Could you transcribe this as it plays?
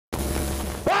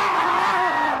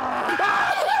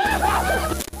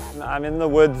I'm in the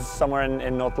woods somewhere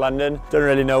in North London. Don't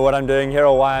really know what I'm doing here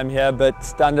or why I'm here, but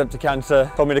Stand Up to Cancer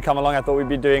told me to come along. I thought we'd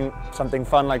be doing something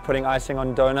fun like putting icing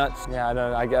on donuts. Yeah, I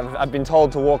don't know. I've been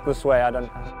told to walk this way. I don't.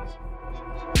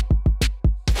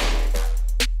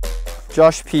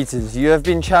 Josh Pieters, you have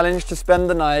been challenged to spend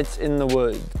the night in the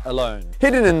woods alone.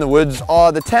 Hidden in the woods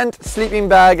are the tent, sleeping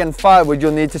bag and firewood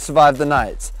you'll need to survive the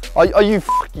night. Are you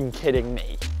fucking kidding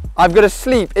me? I've got to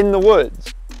sleep in the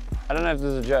woods. I don't know if this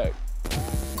is a joke.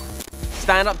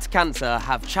 Stand Up to Cancer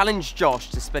have challenged Josh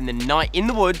to spend the night in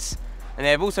the woods, and they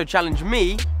have also challenged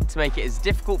me to make it as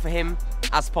difficult for him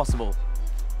as possible.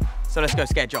 So let's go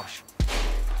scare Josh.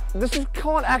 This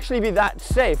can't actually be that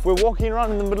safe. We're walking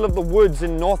around in the middle of the woods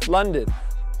in North London.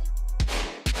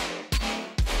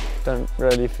 Don't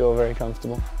really feel very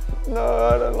comfortable. No,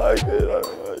 I don't like it, I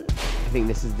don't like it. I think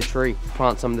this is the tree.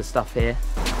 Plant some of the stuff here.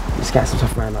 Just get some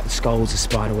stuff around like the skulls, the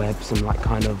spider webs, and like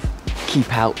kind of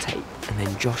keep out tape. And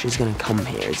then Josh is gonna come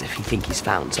here as if he thinks he's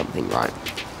found something, right?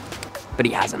 But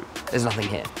he hasn't. There's nothing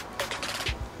here.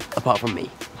 Apart from me,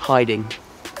 hiding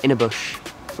in a bush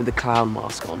with a clown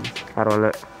mask on. How do I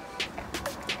look?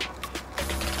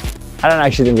 I don't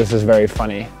actually think this is very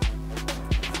funny.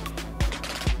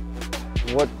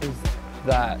 What is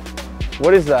that?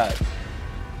 What is that?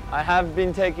 I have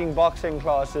been taking boxing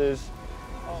classes.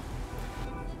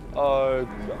 Oh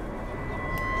God.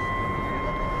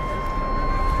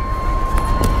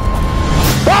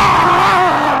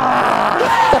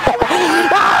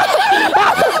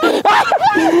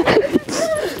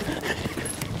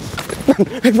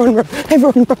 Everyone run,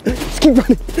 everyone run, just keep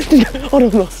running. Oh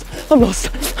no, I'm lost.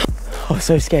 I was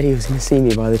so scared he was going to see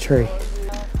me by the tree.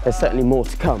 There's certainly more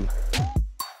to come.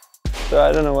 So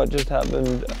I don't know what just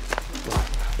happened. I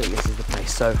think this is the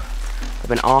place. So I've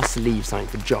been asked to leave something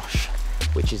for Josh,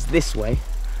 which is this way.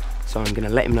 So I'm going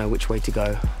to let him know which way to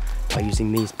go by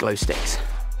using these glow sticks.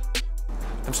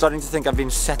 I'm starting to think I've been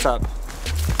set up.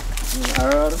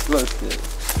 Arrow out of glow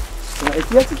sticks. You know, if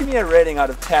you had to give me a rating out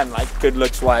of 10, like good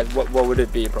looks wise, what would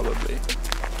it be probably?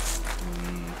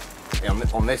 Yeah,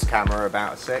 on this camera,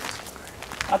 about a 6.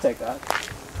 I'll take that.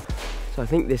 So I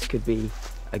think this could be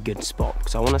a good spot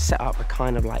because I want to set up a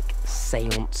kind of like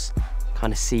seance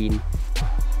kind of scene.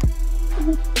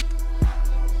 I'm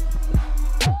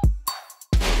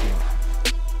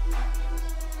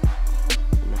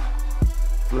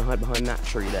gonna hide behind that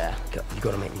tree there. You've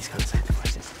got to make these kind of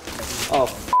sacrifices. Oh,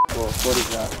 f***, what is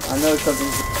that? I know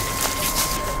something's...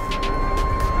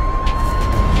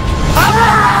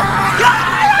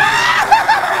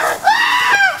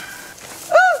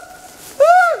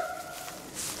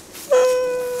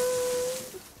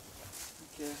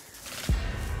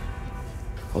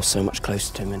 I was so much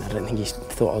closer to him and I don't think he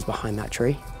thought I was behind that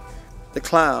tree. The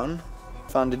clown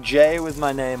found a J with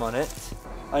my name on it.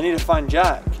 I need to find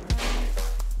Jack.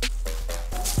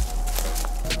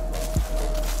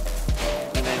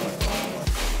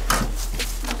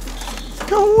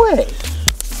 Go away!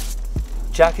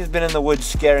 Jack has been in the woods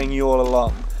scaring you all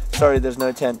along. Sorry there's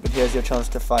no tent, but here's your chance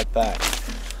to fight back.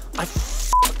 I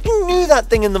fucking knew that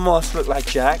thing in the moss looked like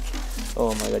Jack.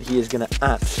 Oh my god, he is gonna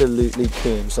absolutely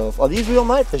poo himself. Are these real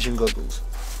night vision goggles?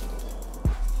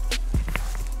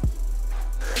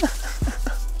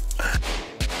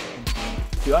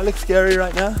 Do I look scary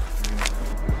right now?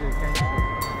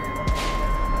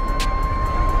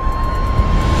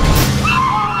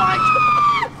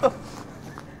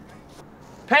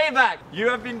 Payback! You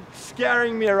have been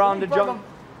scaring me around the jungle.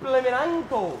 Blimmin'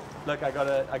 ankle! Look, I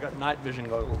got night vision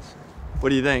goggles. What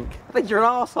do you think? I think you're an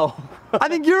arsehole. I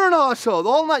think you're an arsehole.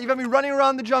 All night you've had me running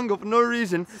around the jungle for no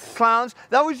reason. Clowns,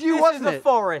 that was you, wasn't it? This is a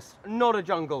forest, not a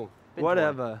jungle.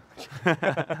 Whatever.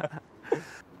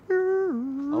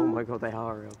 Oh my god, they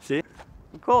are real. See?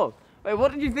 Of course. Wait,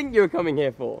 what did you think you were coming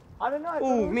here for? I don't know.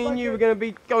 Oh, me and you were going to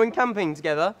be going camping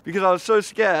together. Because I was so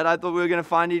scared, I thought we were going to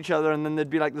find each other and then there'd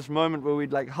be like this moment where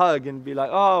we'd like hug and be like,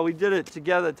 oh, we did it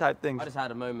together type thing. I just had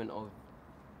a moment of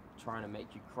trying to make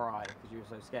you cry because you were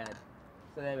so scared.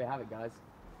 So there we have it, guys.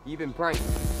 You've been pranked.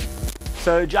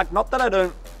 So Jack, not that I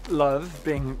don't love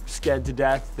being scared to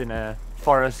death in a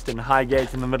forest in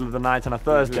Highgate in the middle of the night on a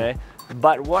Thursday,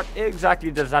 but what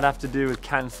exactly does that have to do with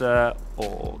cancer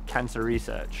or cancer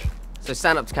research? So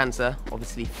Stand Up to Cancer,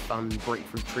 obviously fun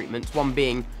breakthrough treatments, one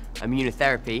being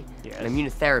immunotherapy. Yes. And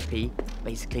immunotherapy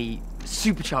basically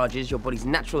supercharges your body's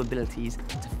natural abilities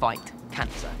to fight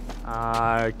cancer.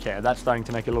 Okay, that's starting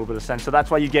to make a little bit of sense. So that's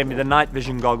why you gave me the night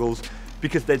vision goggles,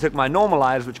 because they took my normal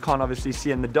eyes, which can't obviously see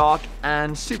in the dark,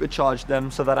 and supercharged them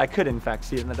so that I could in fact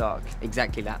see in the dark.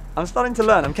 Exactly that. I'm starting to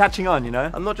learn, I'm catching on, you know?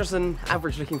 I'm not just an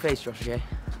average looking face, Josh, okay?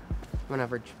 I'm an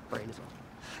average brain as well.